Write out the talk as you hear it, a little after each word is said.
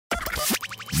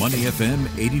Money FM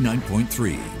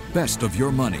 89.3. Best of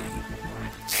your money.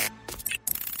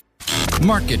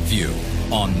 Market View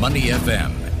on Money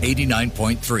FM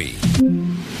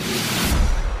 89.3.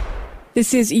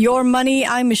 This is Your Money.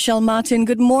 I'm Michelle Martin.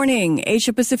 Good morning.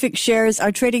 Asia Pacific shares are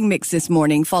trading mixed this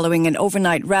morning following an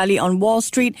overnight rally on Wall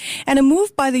Street and a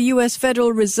move by the U.S.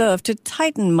 Federal Reserve to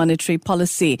tighten monetary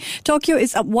policy. Tokyo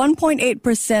is up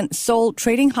 1.8%, Seoul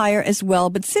trading higher as well,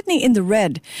 but Sydney in the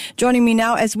red. Joining me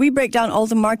now as we break down all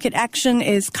the market action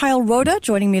is Kyle Rhoda,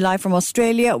 joining me live from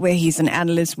Australia, where he's an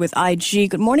analyst with IG.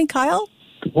 Good morning, Kyle.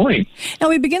 Good morning. Now,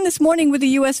 we begin this morning with the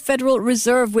U.S. Federal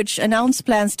Reserve, which announced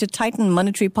plans to tighten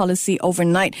monetary policy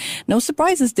overnight. No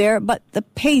surprises there, but the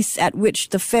pace at which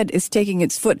the Fed is taking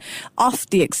its foot off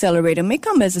the accelerator may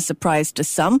come as a surprise to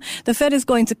some. The Fed is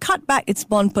going to cut back its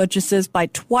bond purchases by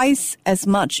twice as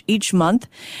much each month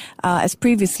as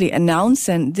previously announced,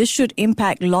 and this should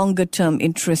impact longer-term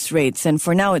interest rates. And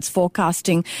for now, it's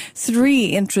forecasting 3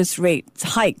 interest rate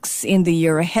hikes in the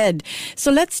year ahead.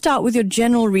 So let's start with your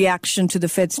general reaction to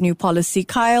the Fed's new policy.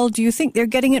 Kyle, do you think they're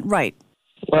getting it right?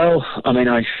 Well,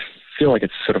 I feel like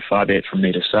it's sort of far be it from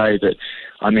me to say, but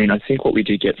I think what we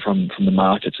did get from the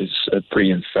markets is a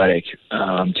pretty emphatic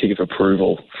tick of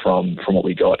approval from what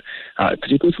we got,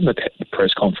 particularly from the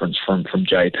press conference from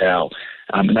Jay Powell.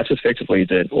 And that's effectively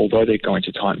that although they're going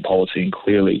to tighten policy, and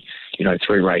clearly,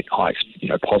 3 rate hikes,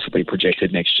 possibly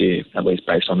projected next year, at least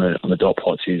based on the dot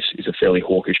plots, is a fairly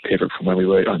hawkish pivot from where we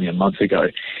were only a month ago.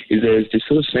 Is there's this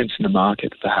sort of sense in the market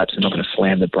that perhaps they're not going to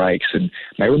slam the brakes and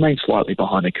may remain slightly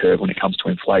behind the curve when it comes to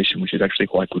inflation, which is actually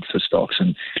quite good for stocks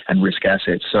and risk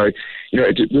assets. So,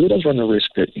 it really does run the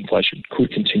risk that inflation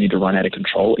could continue to run out of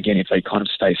control, again, if they kind of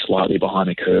stay slightly behind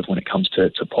the curve when it comes to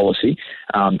policy.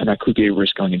 And that could be a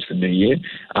risk going into the new year.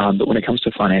 But when it comes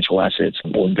to financial assets,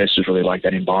 well, investors really like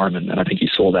that environment. And I think you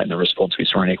saw that in the response we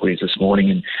saw in equities this morning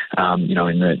and,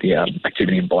 in the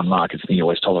activity in bond markets in the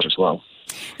US dollar as well.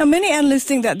 Now, many analysts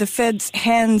think that the Fed's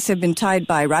hands have been tied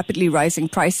by rapidly rising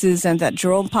prices and that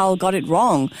Jerome Powell got it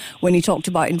wrong when he talked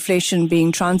about inflation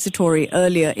being transitory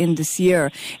earlier in this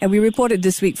year. And we reported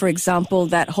this week, for example,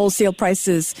 that wholesale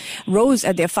prices rose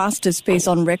at their fastest pace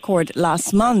on record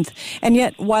last month. And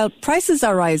yet, while prices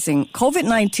are rising,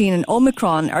 COVID-19 and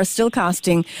Omicron are still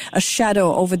casting a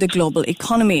shadow over the global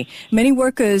economy. Many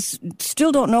workers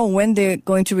still don't know when they're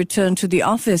going to return to the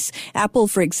office. Apple,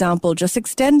 for example, just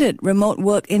extended remote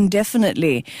work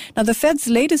indefinitely. Now, the Fed's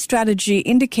latest strategy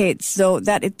indicates, though,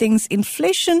 that it thinks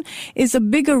inflation is a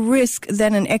bigger risk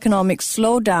than an economic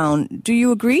slowdown. Do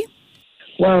you agree?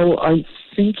 Well, I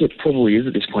think it probably is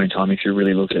at this point in time if you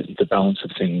really look at the balance of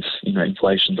things.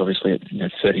 Inflation's obviously at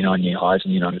 39-year highs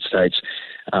in the United States.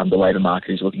 The labour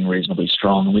market is looking reasonably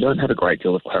strong, and we don't have a great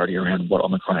deal of clarity around what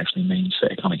Omicron actually means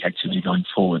for economic activity going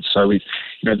forward. So with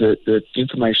the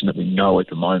information that we know at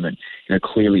the moment,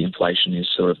 clearly inflation is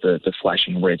sort of the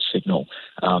flashing red signal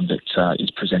that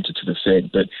is presented to the Fed.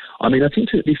 But I think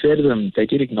to be fair to them, they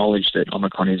did acknowledge that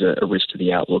Omicron is a risk to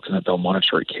the outlook and that they'll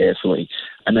monitor it carefully.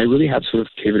 And they really have sort of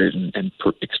pivoted and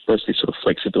expressed this sort of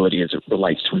flexibility as it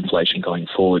relates to inflation going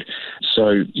forward.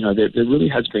 So, there really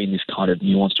has been this kind of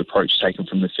nuanced approach taken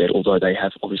from the Fed, although they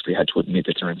have obviously had to admit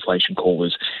that their inflation call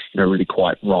was, really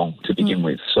quite wrong to begin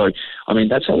with. So,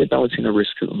 that's how they're balancing the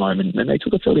risks at the moment. And they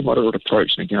took a fairly moderate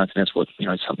approach. And again, I think that's what,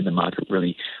 something the market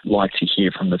really liked to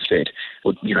hear from the Fed,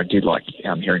 or, did like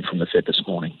hearing from the Fed this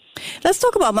morning. Let's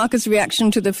talk about markets'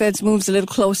 reaction to the Fed's moves a little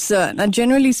closer. Now,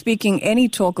 generally speaking, any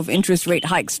talk of interest rate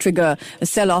hikes trigger a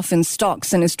sell-off in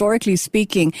stocks. And historically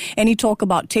speaking, any talk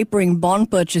about tapering bond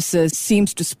purchases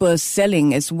seems to spur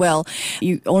selling as well.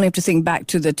 You only have to think back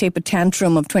to the taper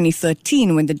tantrum of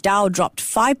 2013 when the Dow dropped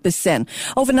 5%.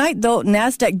 Overnight, though,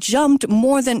 NASDAQ jumped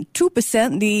more than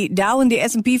 2%. The Dow and the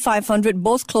S&P 500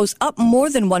 both closed up more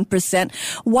than 1%.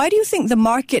 Why do you think the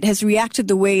market has reacted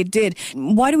the way it did?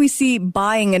 Why do we see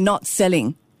buying and not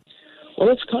selling? Well,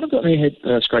 that's kind of got me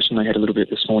scratching my head a little bit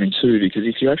this morning too, because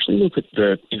if you actually look at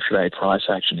the intraday price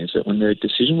action, is that when the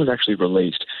decision was actually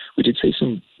released, we did see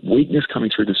some weakness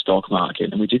coming through the stock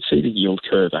market, and we did see the yield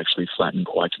curve actually flatten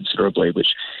quite considerably, which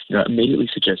immediately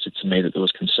suggested to me that there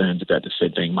was concerns about the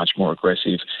Fed being much more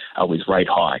aggressive with rate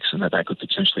hikes, and that could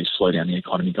potentially slow down the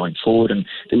economy going forward. And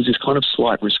there was this kind of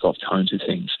slight risk-off tone to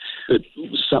things. But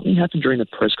something happened during the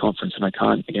press conference, and I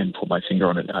can't again put my finger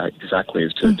on it exactly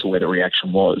as to where the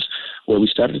reaction was where we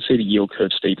started to see the yield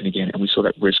curve steepen again, and we saw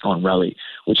that risk-on rally,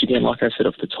 which again, like I said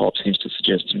off the top, seems to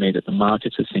suggest to me that the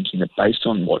markets are thinking that based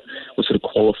on what was sort of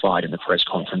qualified in the press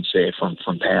conference there from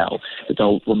Powell, that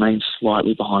they'll remain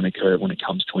slightly behind the curve when it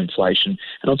comes to inflation.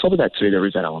 And on top of that too, there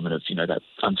is that element of, that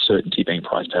uncertainty being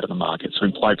priced out of the market. So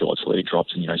implied volatility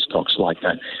drops and, stocks like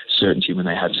that certainty when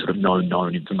they have sort of no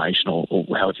known information or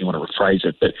however you want to rephrase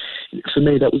it. But for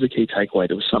me, that was a key takeaway.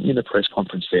 There was something in the press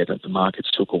conference there that the markets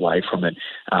took away from it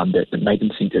that made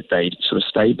them think that they'd sort of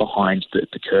stay behind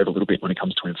the curve a little bit when it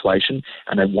comes to inflation,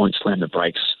 and they won't slam the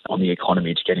brakes on the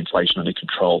economy to get inflation under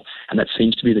control. And that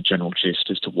seems to be the general gist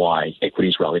as to why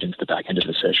equities rallied into the back end of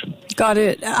the session. Got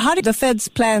it. How do the Fed's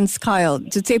plans, Kyle,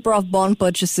 to taper off bond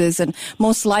purchases and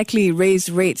most likely raise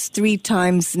rates 3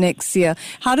 times next year,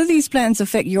 how do these plans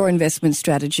affect your investment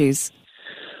strategies?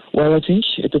 Well, I think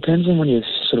it depends on when you're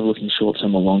sort of looking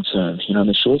short-term or long-term. In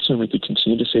the short-term, we could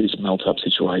continue to see this melt-up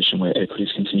situation where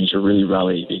equities continue to really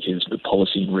rally because the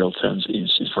policy in real terms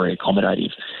is very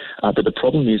accommodative. But the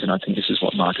problem is, and I think this is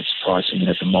what markets are pricing in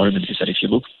at the moment, is that if you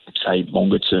look, say,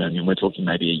 longer-term, and we're talking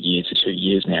maybe a year to 2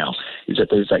 years now, is that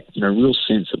there's that, real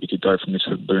sense that we could go from this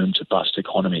sort of boom to bust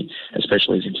economy,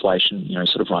 especially as inflation,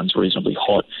 sort of runs reasonably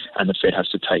hot and the Fed has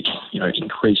to take,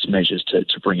 increased measures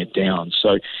to bring it down.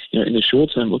 So, in the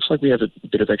short-term, looks like we have a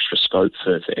bit of extra scope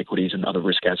for equities and other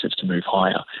risk assets to move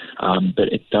higher.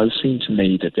 But it does seem to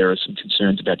me that there are some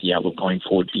concerns about the outlook going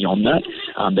forward beyond that,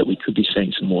 that we could be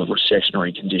seeing some more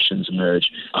recessionary conditions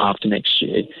emerge after next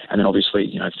year. And then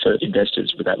obviously, for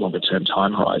investors with that longer-term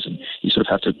time horizon, you sort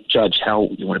of have to judge how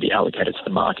you want to be allocated to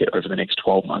the market over the next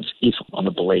 12 months, if on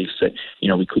the belief that,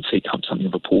 we could see something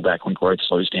of a pullback when growth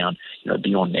slows down,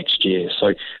 beyond next year.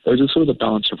 So those are sort of the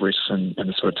balance of risks and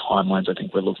the sort of timelines I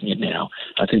think we're looking at now.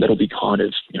 I think that'll be kind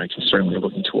of, considering we're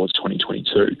looking towards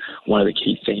 2022, one of the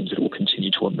key themes that will continue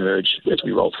to emerge as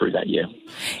we roll through that year.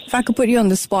 If I could put you on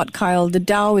the spot, Kyle, the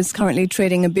Dow is currently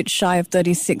trading a bit shy of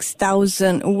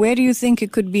 36,000. Where do you think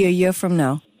it could be a year from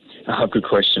now? Good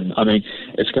question.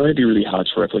 It's going to be really hard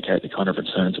to replicate the kind of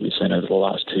returns that we've seen over the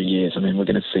last 2 years. We're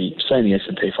going to see, say in the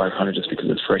S&P 500, just because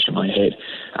it's fresh in my head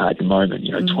at the moment,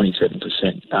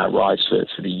 27% rise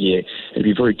for the year. It'd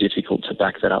be very difficult to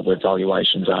back that up where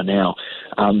valuations are now.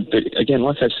 But again,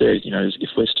 like I said, if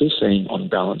we're still seeing on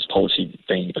balance policy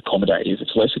being accommodative,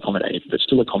 it's less accommodative, but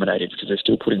still accommodative because they're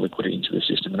still putting liquidity into the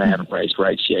system and they haven't raised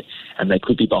rates yet, and they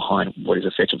could be behind what is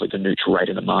effectively the neutral rate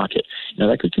in the market.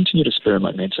 They could continue to spur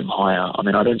momentum higher.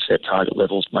 I don't set target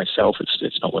levels myself.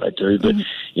 It's not what I do. But,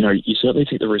 you certainly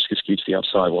think the risk is skewed to the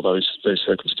upside while those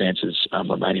circumstances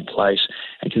remain in place.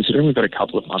 And considering we've got a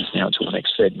couple of months now until the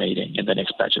next Fed meeting and the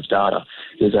next batch of data,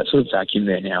 there's that sort of vacuum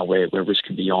there now where risk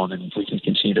can be on, and we can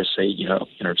continue to see,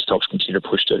 stocks continue to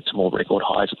push to more record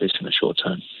highs, at least in the short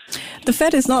term. The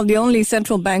Fed is not the only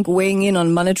central bank weighing in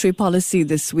on monetary policy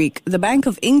this week. The Bank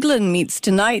of England meets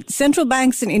tonight. Central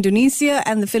banks in Indonesia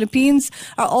and the Philippines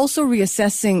are also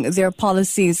reassessing their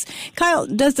policies. Kyle,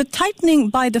 does the tightening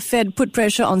by the Fed put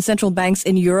pressure on central banks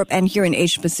in Europe and here in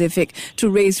Asia Pacific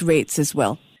to raise rates as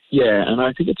well? Yeah, and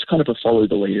I think it's kind of a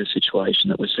follow-the-leader situation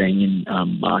that we're seeing in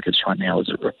markets right now as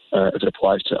it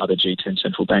applies to other G10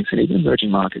 central banks and even emerging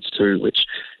markets too, which,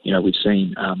 we've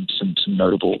seen some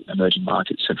notable emerging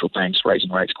market central banks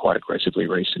raising rates quite aggressively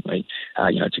recently,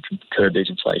 to curb these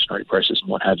inflationary pressures and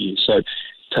what have you. So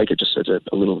take it just as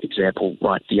a little example,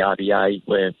 right? The RBA,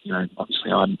 where,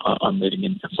 obviously I'm moving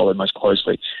in and follow most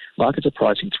closely. Markets are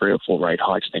pricing 3 or 4 rate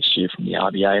hikes next year from the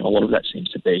RBA, and a lot of that seems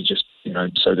to be just,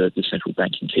 so that the central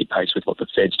bank can keep pace with what the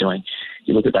Fed's doing.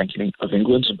 You look at Bank of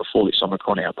England, and before this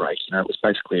Omicron outbreak, it was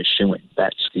basically a shoo-in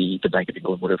that the Bank of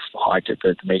England would have hiked at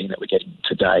the meeting that we're getting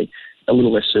today. A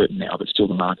little less certain now, but still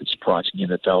the market's pricing in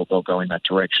that they'll go in that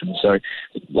direction. So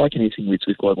like anything with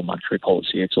global monetary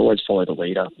policy, it's always follow the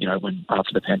leader. When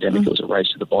after the pandemic, it was a race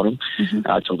to the bottom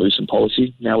to loosen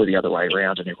policy. Now we're the other way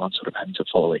around, and everyone's sort of having to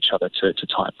follow each other to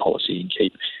tighten policy and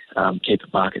keep the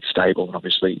market stable, and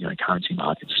obviously, currency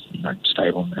markets,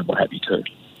 stable and what have you too.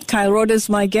 Kyle Roda is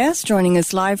my guest, joining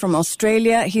us live from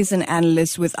Australia. He's an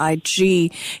analyst with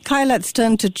IG. Kyle, let's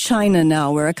turn to China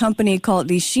now, where a company called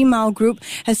the Shimao Group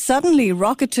has suddenly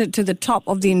rocketed to the top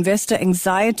of the investor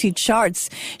anxiety charts.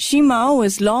 Shimao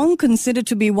was long considered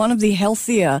to be one of the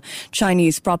healthier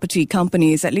Chinese property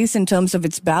companies, at least in terms of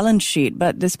its balance sheet.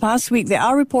 But this past week, there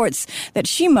are reports that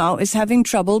Shimao is having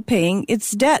trouble paying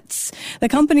its debts. The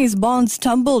company's bonds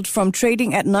tumbled from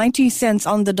trading at 90 cents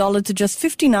on the dollar to just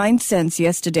 59 cents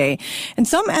yesterday. And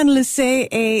some analysts say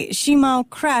a Shimao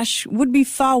crash would be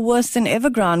far worse than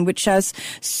Evergrande, which has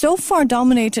so far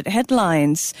dominated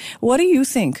headlines. What do you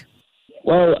think?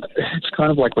 Well, it's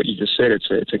kind of like what you just said.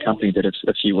 It's a company that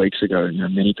a few weeks ago,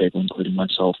 many people, including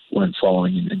myself, weren't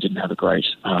following and didn't have a great,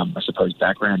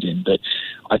 background in. But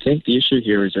I think the issue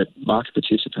here is that market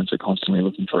participants are constantly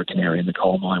looking for a canary in the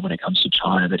coal mine when it comes to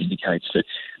China. That indicates that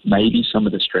maybe some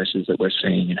of the stresses that we're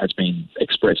seeing and has been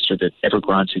expressed through the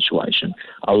Evergrande situation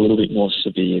are a little bit more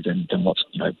severe than what's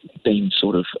being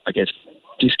sort of, I guess,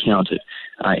 discounted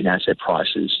in asset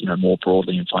prices, more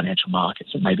broadly in financial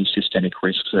markets, and maybe systemic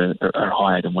risks are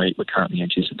higher than we're currently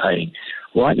anticipating.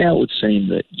 Right now, it would seem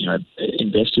that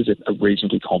investors are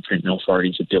reasonably confident in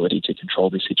authorities' ability to control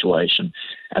this situation,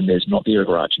 and there's not the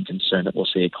overarching concern that we'll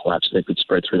see a collapse that could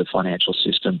spread through the financial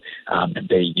system and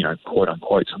be, quote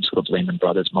unquote, some sort of Lehman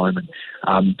Brothers moment.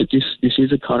 But this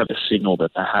is a kind of a signal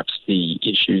that perhaps the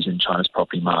issues in China's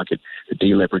property market, the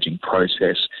deleveraging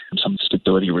process, and some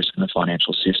stability risk in the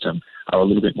financial system are a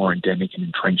little bit more endemic and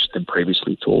entrenched than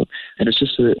previously thought. And it's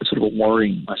just a sort of a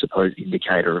worrying, I suppose,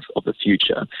 indicator of the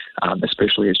future,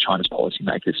 especially as China's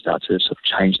policymakers start to sort of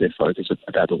change their focus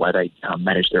about the way they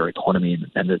manage their economy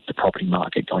and the property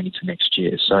market going into next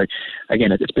year. So,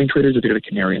 again, it's been treated as a bit of a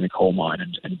canary in the coal mine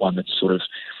and one that's sort of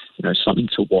something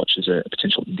to watch as a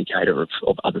potential indicator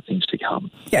of other things to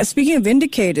come. Yeah, speaking of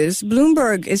indicators,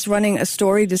 Bloomberg is running a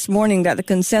story this morning that the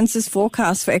consensus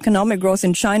forecast for economic growth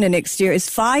in China next year is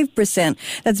 5%.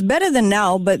 That's better than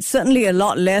now, but certainly a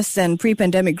lot less than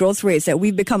pre-pandemic growth rates that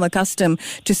we've become accustomed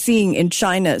to seeing in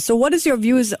China. So what is your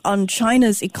views on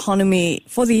China's economy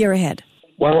for the year ahead?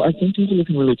 Well, I think things are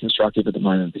looking really constructive at the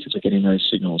moment because we're getting those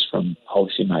signals from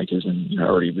policymakers, and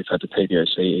already we've had the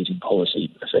PBOC easing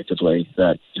policy effectively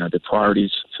that the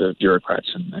priorities for bureaucrats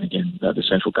and again the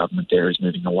central government there is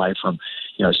moving away from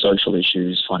social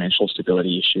issues, financial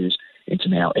stability issues into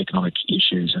now economic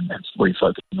issues and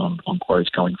refocusing on growth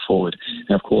going forward.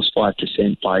 And of course,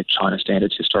 5% by China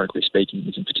standards, historically speaking,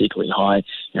 isn't particularly high.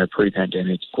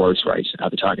 Pre-pandemic growth rates,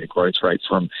 the targeted growth rate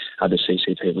from the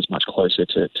CCP was much closer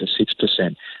to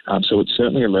 6%. So it's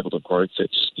certainly a level of growth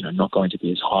that's not going to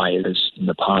be as high as in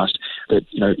the past. But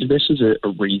investors are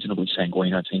reasonably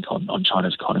sanguine, I think, on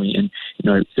China's economy,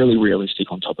 and fairly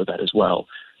realistic on top of that as well.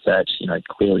 That,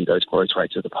 clearly those growth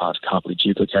rates of the past can't be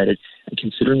duplicated. And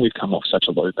considering we've come off such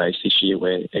a low base this year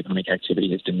where economic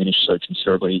activity has diminished so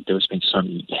considerably, there's been so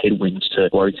many headwinds to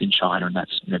growth in China, and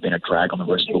that's been a drag on the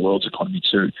rest of the world's economy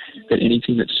too, that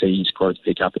anything that sees growth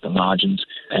pick up at the margins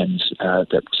and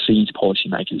that sees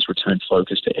policymakers return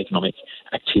focus to economic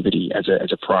activity as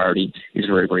a priority is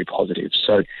very, very positive.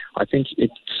 So I think it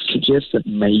suggests that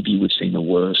maybe we've seen the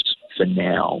worst for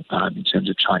now in terms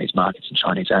of Chinese markets and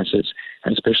Chinese assets,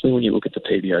 and especially when you look at the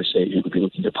PBOC, who would be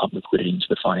looking to pump liquidity into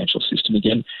the financial system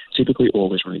again. Typically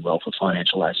all is really well for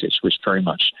financial assets, which very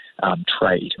much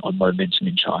trade on momentum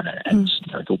in China and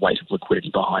the weight of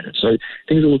liquidity behind it. So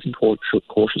things are looking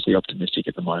cautiously optimistic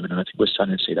at the moment, and I think we're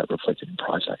starting to see that reflected in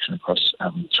price action across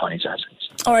Chinese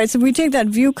assets. All right, so if we take that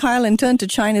view, Kyle, and turn to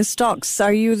China's stocks,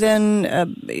 are you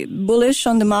then bullish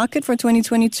on the market for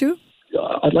 2022?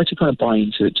 I'd like to kind of buy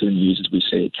into the news as we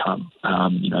see it come.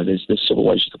 There's several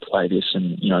ways you could play this,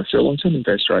 and for a long-term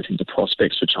investor, I think the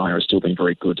prospects for China have still been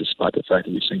very good, despite the fact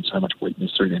that we've seen so much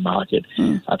weakness through their market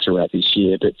throughout this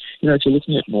year. But if you're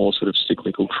looking at more sort of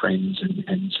cyclical trends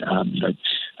and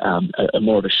a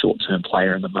more of a short-term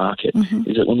player in the market,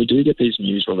 is that when we do get these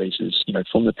news releases,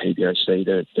 from the PBOC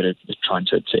that are trying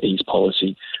to ease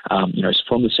policy,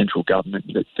 from the central government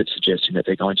that's suggesting that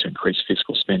they're going to increase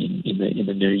fiscal spending in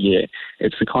the new year.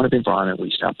 It's the kind of environment where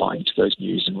you start buying into those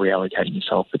news and reallocating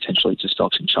yourself potentially to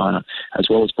stocks in China, as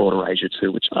well as broader Asia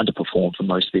too, which underperformed for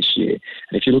most of this year.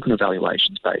 And if you look on a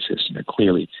valuations basis,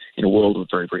 clearly in a world of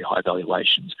very, very high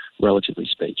valuations, relatively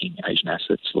speaking, Asian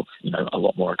assets look, a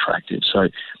lot more attractive. So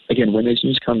again, when this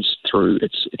news comes through,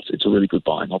 it's a really good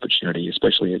buying opportunity,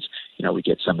 especially as, we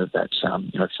get some of that,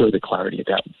 further clarity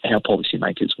about how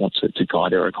policymakers want to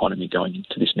guide their economy going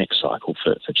into this next cycle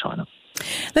for China.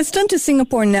 Let's turn to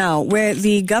Singapore now, where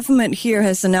the government here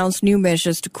has announced new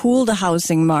measures to cool the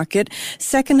housing market.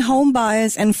 Second home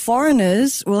buyers and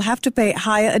foreigners will have to pay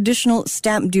higher additional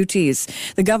stamp duties.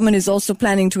 The government is also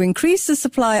planning to increase the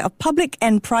supply of public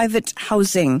and private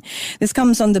housing. This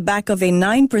comes on the back of a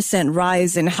 9%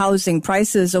 rise in housing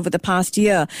prices over the past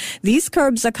year. These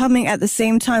curbs are coming at the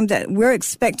same time that we're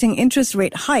expecting interest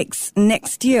rate hikes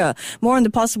next year. More on the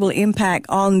possible impact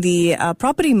on the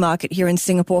property market here in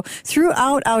Singapore through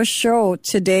throughout our show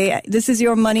today. This is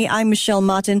Your Money. I'm Michelle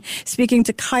Martin, speaking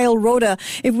to Kyle Roda.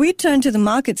 If we turn to the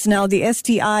markets now, the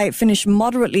STI finished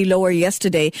moderately lower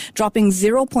yesterday, dropping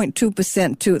 0.2%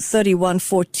 to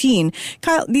 31.14.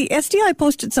 Kyle, the STI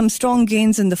posted some strong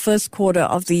gains in the first quarter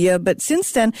of the year, but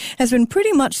since then has been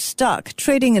pretty much stuck,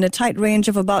 trading in a tight range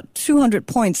of about 200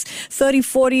 points.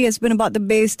 30.40 has been about the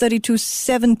base,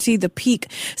 32.70 the peak.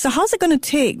 So what's it going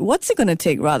to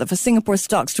take for Singapore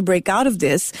stocks to break out of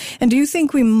this? And do you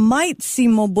think we might see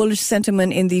more bullish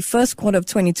sentiment in the first quarter of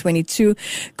 2022,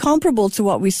 comparable to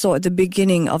what we saw at the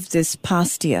beginning of this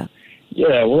past year?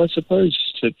 Yeah, well, I suppose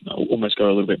to almost go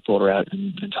a little bit broader out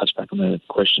and touch back on the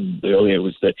question earlier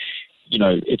was that, you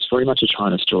know, it's very much a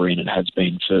China story, and it has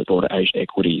been for broader Asian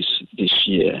equities this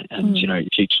year. And, you know,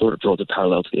 if you sort of draw the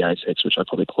parallel to the ASX, which I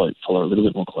probably follow a little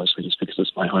bit more closely just because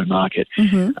it's my home market,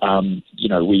 you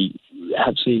know, we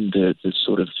have seen the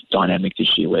sort of dynamic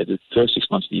this year where the first 6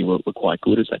 months of the year were quite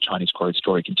good as that Chinese growth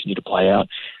story continued to play out.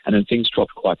 And then things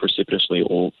dropped quite precipitously,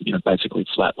 or, you know, basically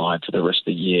flatlined for the rest of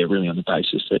the year, really on the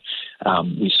basis that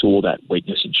we saw that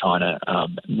weakness in China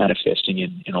manifesting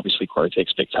in obviously growth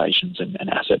expectations and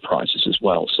asset prices as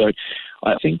well. So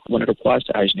I think when it applies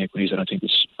to Asian equities, and I think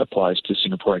this applies to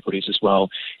Singapore equities as well,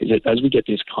 is that as we get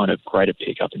this kind of greater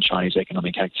pickup in Chinese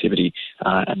economic activity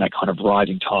and that kind of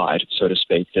rising tide, so to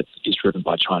speak, that is driven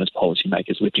by China's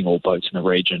policymakers lifting all boats in the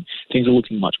region, things are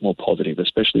looking much more positive,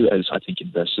 especially as I think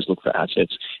investors look for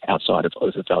assets outside of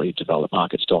overvalued developed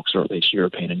market stocks, or at least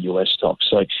European and US stocks.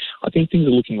 So I think things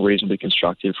are looking reasonably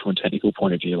constructive from a technical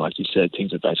point of view. Like you said,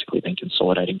 things have basically been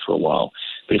consolidating for a while.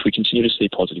 But if we continue to see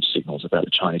positive signals about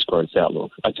the Chinese growth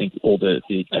outlook, I think all the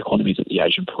economies at the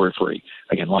Asian periphery,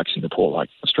 again, like Singapore, like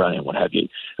Australia and what have you,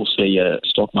 will see a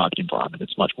stock market environment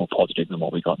that's much more positive than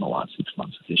what we got in the last 6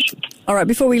 months of this year. All right,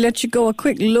 before we let you go, a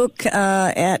quick look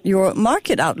at your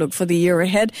market outlook for the year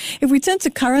ahead. If we turn to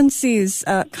currencies,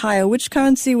 Kyle, which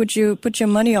currency would you put your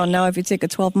money on now if you take a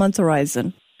 12-month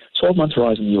horizon? 12-month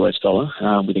rise in the US dollar,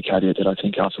 with the caveat that I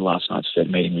think after last night's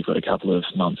Fed meeting, we've got a couple of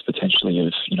months potentially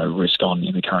of, you know, risk on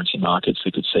in the currency markets.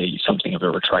 We could see something of a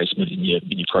retracement in your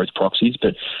growth proxies.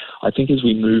 But I think as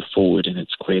we move forward, and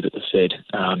it's clear that the Fed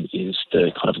is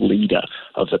the kind of leader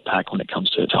of the pack when it comes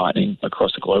to tightening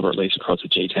across the globe, or at least across the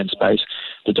G10 space,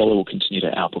 the dollar will continue to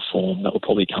outperform. That will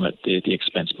probably come at the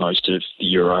expense most of the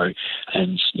euro,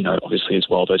 and, you know, obviously as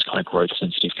well, those kind of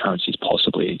growth-sensitive currencies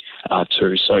possibly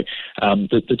too. So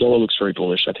the dollar looks very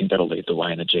bullish. I think that'll lead the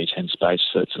way in the G10 space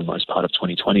for the most part of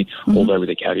 2020, although with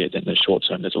the caveat that in the short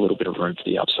term there's a little bit of room for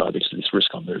the upside because of this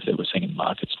risk-on move that we're seeing in the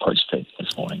markets post-Fed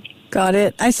this morning. Got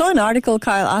it. I saw an article,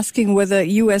 Kyle, asking whether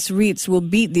U.S. REITs will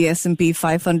beat the S&P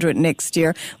 500 next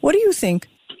year. What do you think?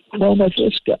 Well, my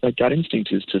first gut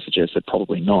instinct is to suggest that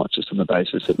probably not, just on the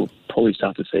basis that we'll probably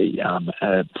start to see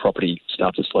property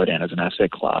start to slow down as an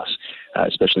asset class,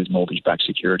 especially as mortgage-backed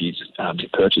securities, the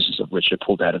purchases of which are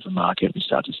pulled out of the market. We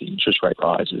start to see interest rate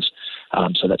rises.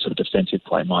 So that sort of defensive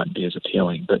play mightn't be as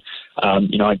appealing. But,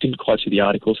 you know, I didn't quite see the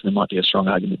article, so there might be a strong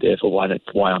argument there for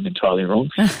why I'm entirely wrong.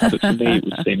 But for me, it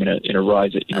would seem in a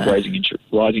rising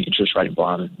interest rate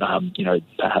environment, you know,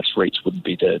 perhaps REITs wouldn't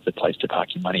be the place to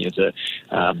park your money as a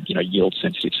you know,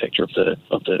 yield-sensitive sector of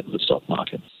the stock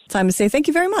market. Time to say thank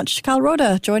you very much. Kyle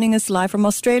Roda joining us live from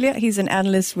Australia. He's an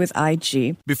analyst with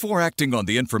IG. Before acting on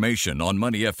the information on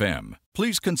Money FM,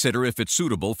 please consider if it's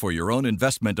suitable for your own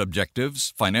investment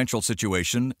objectives, financial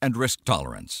situation, and risk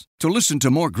tolerance. To listen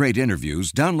to more great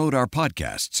interviews, download our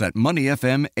podcasts at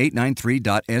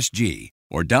moneyfm893.sg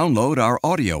or download our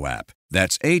audio app.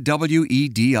 That's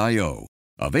AWEDIO.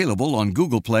 Available on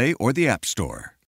Google Play or the App Store.